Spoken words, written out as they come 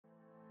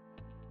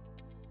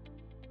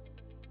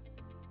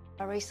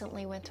I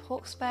recently went to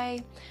Hawke's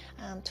Bay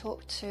and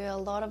talked to a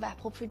lot of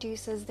apple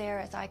producers there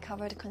as I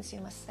cover the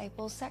consumer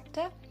staples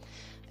sector.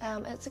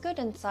 It's a good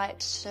insight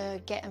to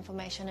get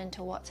information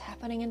into what's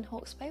happening in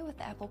Hawke's Bay with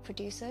the apple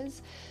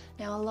producers.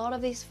 Now, a lot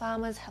of these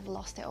farmers have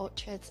lost their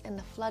orchards in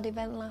the flood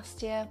event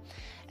last year.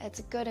 It's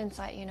a good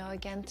insight,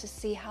 again, to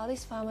see how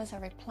these farmers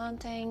are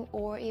replanting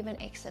or even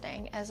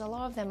exiting, as a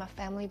lot of them are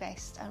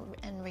family-based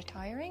and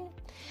retiring.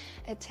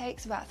 It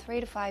takes about 3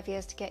 to 5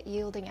 years to get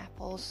yielding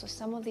apples, so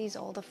some of these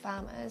older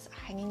farmers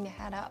are hanging their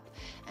head up,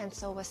 and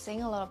so we're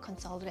seeing a lot of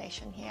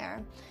consolidation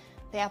here.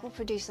 The apple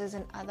producers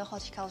and other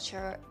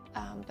horticulture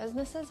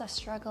businesses are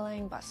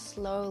struggling but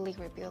slowly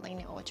rebuilding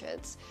their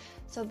orchards.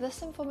 So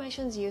this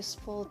information is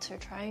useful to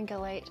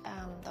triangulate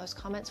those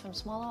comments from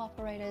smaller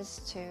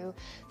operators to,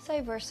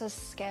 say, versus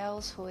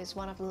Scales, who is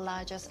one of the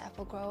largest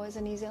apple growers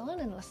in New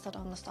Zealand and listed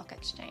on the stock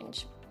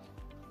exchange.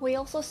 We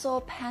also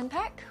saw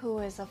Panpac, who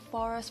is a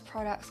forest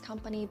products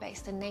company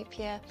based in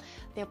Napier.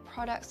 Their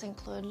products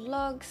include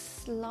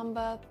logs,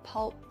 lumber,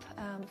 pulp,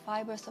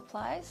 fibre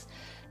supplies.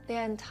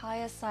 Their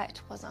entire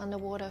site was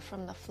underwater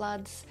from the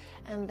floods,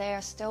 and they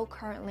are still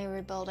currently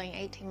rebuilding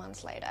 18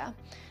 months later.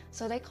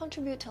 So they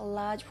contribute to a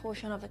large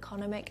portion of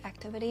economic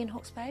activity in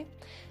Hawke's Bay,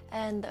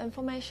 and the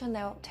information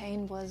they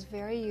obtained was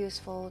very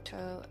useful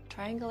to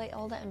triangulate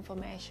all the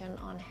information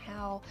on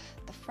how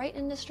the freight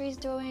industry is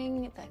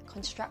doing, the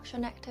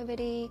construction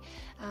activity,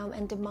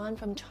 and demand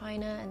from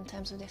China in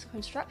terms of this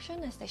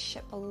construction, as they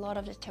ship a lot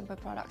of the timber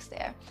products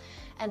there,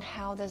 and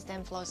how this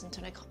then flows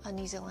into a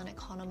New Zealand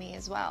economy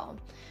as well.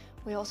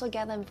 We also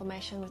gather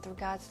information with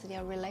regards to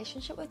their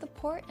relationship with the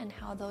port and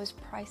how those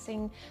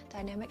pricing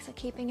dynamics are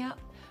keeping up.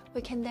 We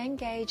can then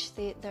gauge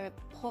the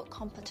port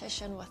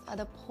competition with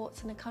other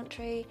ports in the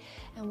country,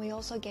 and we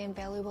also gain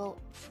valuable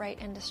freight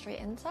industry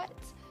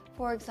insights,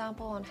 for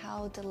example, on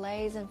how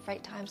delays in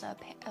freight times are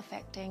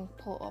affecting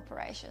port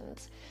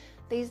operations.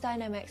 These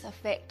dynamics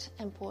affect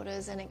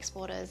importers and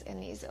exporters in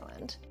New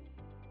Zealand.